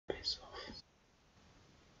piss off.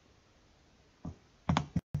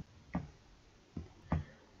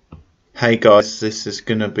 Hey guys, this is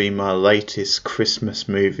going to be my latest Christmas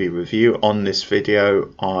movie review. On this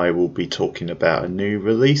video I will be talking about a new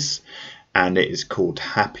release, and it is called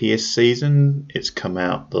Happiest Season. It's come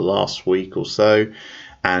out the last week or so,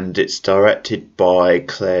 and it's directed by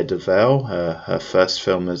Duvall, her first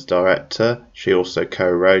film as director. She also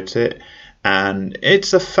co-wrote it, and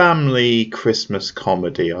it's a family Christmas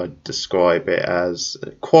comedy. I'd describe it as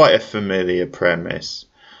quite a familiar premise.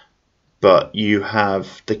 But you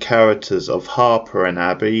have the characters of Harper and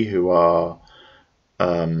Abby, who are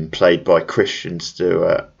played by Kristen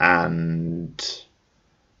Stewart and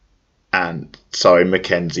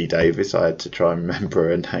Mackenzie Davis. I had to try and remember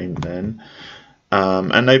her name then.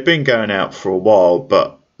 And they've been going out for a while,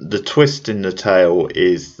 but the twist in the tale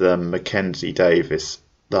is that Mackenzie Davis,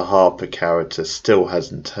 the Harper character, still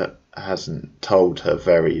hasn't told her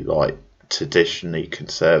very traditionally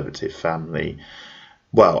conservative family,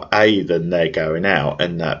 well, A, then they're going out,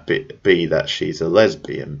 and that B, that she's a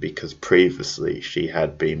lesbian, because previously she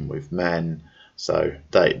had been with men, so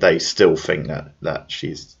they still think that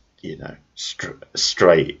she's, you know,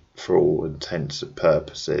 straight for all intents and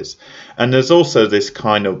purposes. And there's also this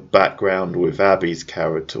kind of background with Abby's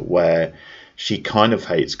character where she kind of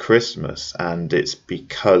hates Christmas, and it's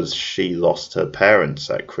because she lost her parents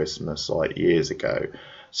at Christmas years ago,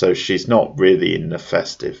 so she's not really in the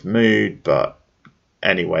festive mood. But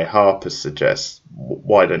anyway, Harper suggests,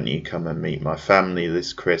 why don't you come and meet my family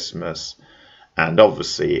this Christmas? And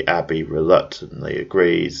obviously Abby reluctantly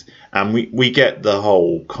agrees. And we get the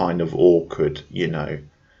whole kind of awkward, you know,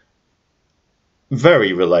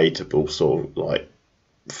 very relatable sort of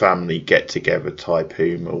family get-together type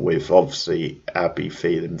humour, with obviously Abby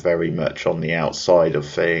feeling very much on the outside of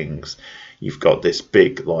things. You've got this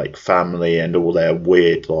big family and all their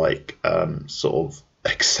weird sort of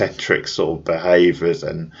eccentric sort of behaviours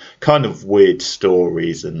and kind of weird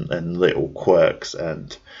stories and little quirks,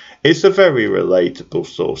 and it's a very relatable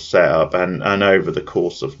sort of setup. And over the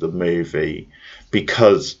course of the movie,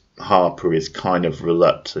 because Harper is kind of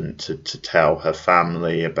reluctant to tell her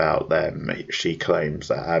family about them, she claims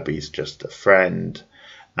that Abby's just a friend,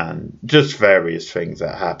 and just various things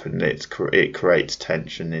that happen. It creates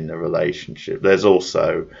tension in the relationship. There's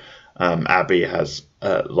also Abby has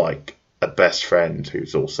a best friend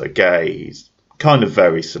who's also gay. He's kind of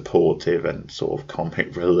very supportive and sort of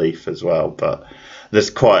comic relief as well. But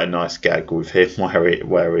there's quite a nice gag with him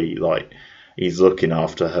where he's looking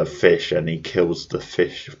after her fish and he kills the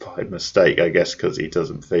fish by mistake, I guess, because he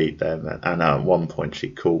doesn't feed them. And at one point she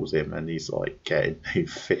calls him and he's getting new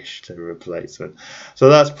fish to replace them. So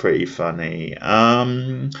that's pretty funny.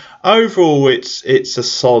 Overall, it's a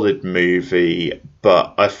solid movie,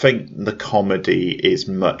 but I think the comedy is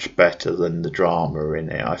much better than the drama in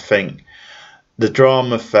it. I think the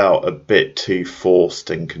drama felt a bit too forced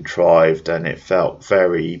and contrived, and it felt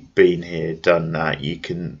very been here, done that. You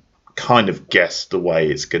can kind of guess the way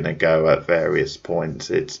it's going to go at various points.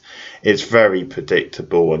 It's very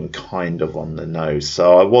predictable and kind of on the nose,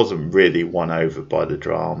 so I wasn't really won over by the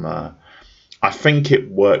drama. I think it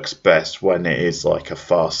works best when it is a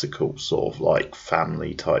farcical sort of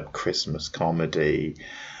family type Christmas comedy.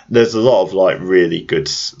 There's a lot of really good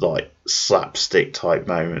slapstick type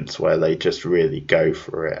moments where they just really go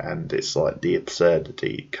for it, and it's the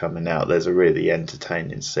absurdity coming out. There's a really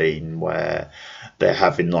entertaining scene where they're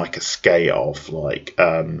having a skate off,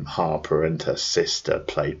 Harper and her sister,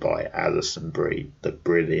 played by Alison Brie, the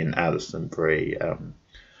brilliant Alison Brie.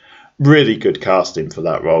 Really good casting for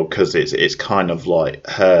that role, because it's kind of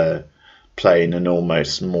her playing an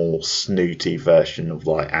almost more snooty version of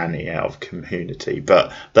Annie out of Community.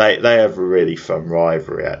 But they have a really fun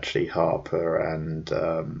rivalry, actually, Harper and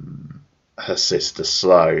her sister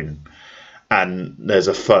Sloane, and there's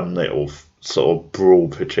a fun little sort of brawl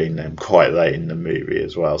between them quite late in the movie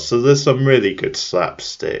as well. So there's some really good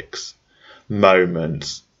slapsticks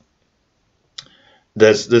moments.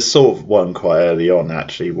 There's sort of one quite early on,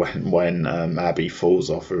 actually, when Abby falls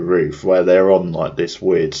off a roof, where they're on this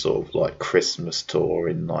weird sort of Christmas tour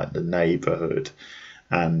in the neighbourhood,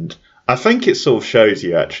 and I think it sort of shows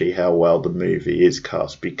you actually how well the movie is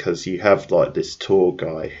cast, because you have this tour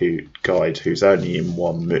guide who's only in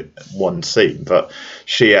one scene, but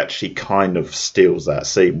she actually kind of steals that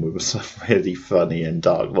scene with some really funny and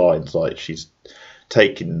dark lines. She's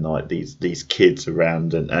taking these kids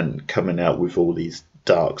around and coming out with all these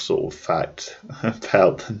dark sort of fact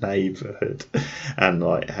about the neighbourhood, and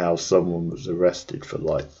like how someone was arrested for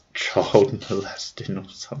like child molesting or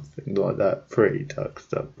something like that. Pretty dark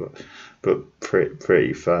stuff, but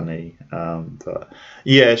pretty funny. But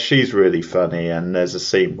yeah, she's really funny, and there's a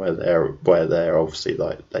scene where they're obviously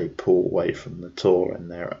like they pull away from the tour and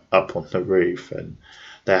they're up on the roof and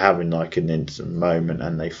they're having like an intimate moment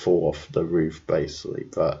and they fall off the roof basically.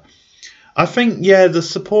 But I think, yeah, the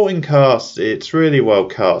supporting cast, it's really well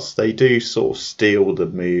cast. They do sort of steal the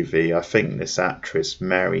movie. I think this actress,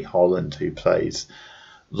 Mary Holland, who plays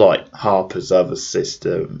like Harper's other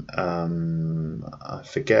sister, I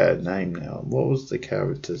forget her name now. What was the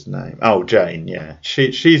character's name? Oh, Jane, yeah.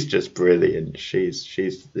 She's just brilliant.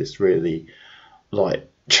 She's this really like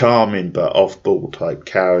charming but off-ball type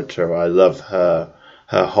character. I love her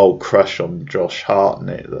whole crush on Josh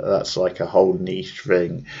Hartnett. That's like a whole niche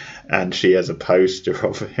thing, and she has a poster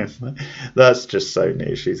of him. That's just so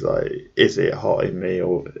neat. She's like, is it hot in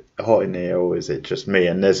here or is it just me?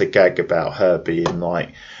 And there's a gag about her being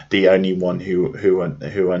like the only one who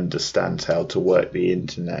understands how to work the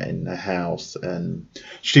internet in the house, and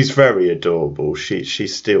she's very adorable. She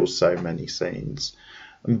steals so many scenes.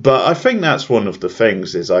 But I think that's one of the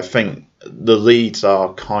things, is I think the leads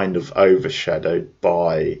are kind of overshadowed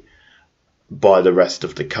by the rest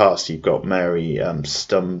of the cast. You've got Mary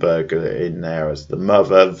Stumberger in there as the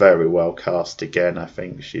mother, very well cast again. I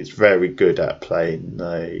think she's very good at playing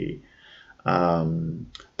the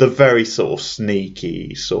very sort of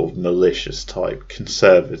sneaky, sort of malicious type,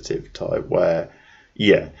 conservative type, where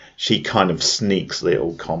yeah, she kind of sneaks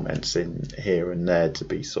little comments in here and there to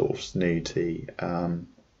be sort of snooty.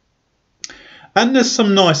 And there's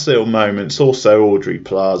some nice little moments. Also, Aubrey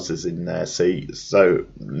Plaza's in there, so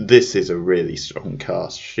this is a really strong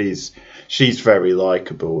cast. She's very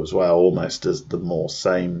likeable as well, almost as the more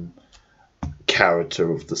same character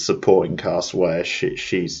of the supporting cast, where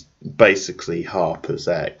she's basically Harper's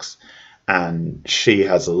ex, and she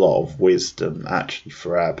has a lot of wisdom actually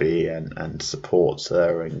for Abby and supports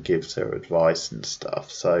her and gives her advice and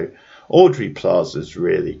stuff. So Aubrey Plaza's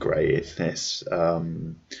really great in this.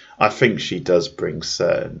 I think she does bring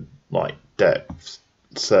certain like depth,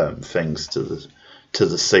 certain things to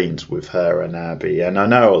the scenes with her and Abby. And I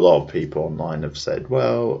know a lot of people online have said,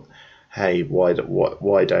 well, hey, why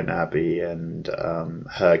don't Abby and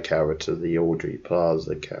her character, the Aubrey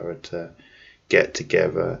Plaza character, get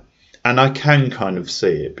together? And I can kind of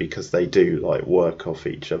see it, because they do like work off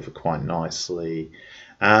each other quite nicely.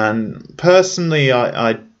 And personally,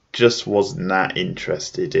 I just wasn't that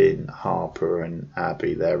interested in Harper and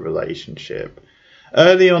Abby, their relationship.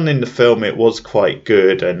 Early on in the film, it was quite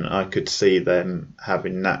good, and I could see them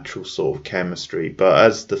having natural sort of chemistry. But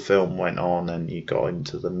as the film went on and you got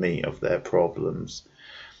into the meat of their problems,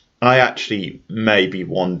 I actually maybe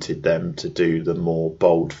wanted them to do the more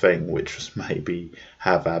bold thing, which was maybe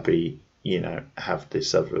have Abby, have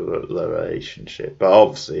this other relationship. But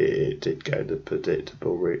obviously it did go the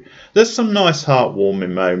predictable route. There's some nice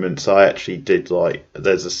heartwarming moments. I actually did like,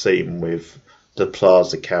 there's a scene with the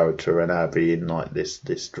Plaza character and Abby in like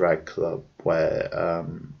this drag club where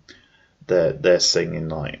they're singing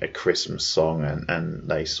like a Christmas song, and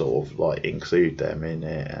they sort of like include them in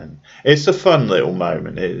it, and it's a fun little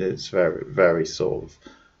moment. It's very, very sort of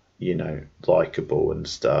likable and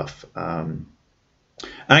stuff.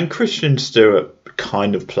 And Kristen Stewart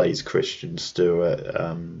kind of plays Kristen Stewart.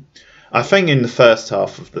 I think in the first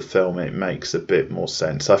half of the film it makes a bit more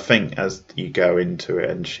sense. I think as you go into it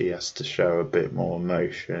and she has to show a bit more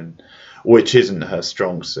emotion, which isn't her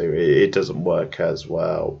strong suit, it doesn't work as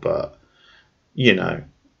well. But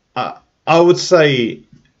I would say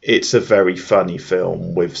it's a very funny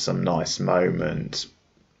film with some nice moments,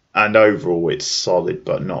 and overall it's solid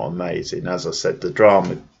but not amazing. As I said, the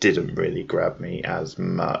drama didn't really grab me as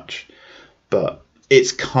much, but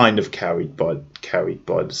it's kind of carried by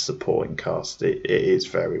the supporting cast. It is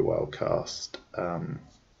very well cast,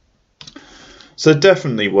 so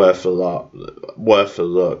definitely worth a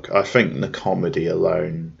look. I think the comedy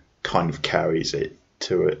alone kind of carries it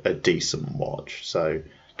to a decent watch. So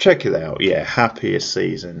check it out. Yeah, Happiest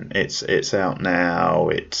season. It's out now.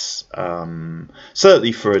 It's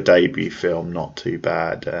certainly for a debut film, not too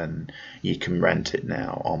bad, and you can rent it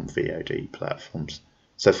now on VOD platforms.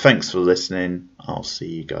 So thanks for listening. I'll see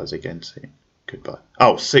you guys again soon. Goodbye.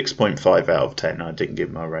 Oh, 6.5 out of 10. I didn't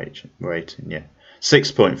give my rating. Yeah,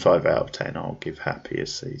 6.5 out of 10. I'll give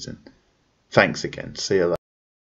Happiest season. Thanks again. See you later.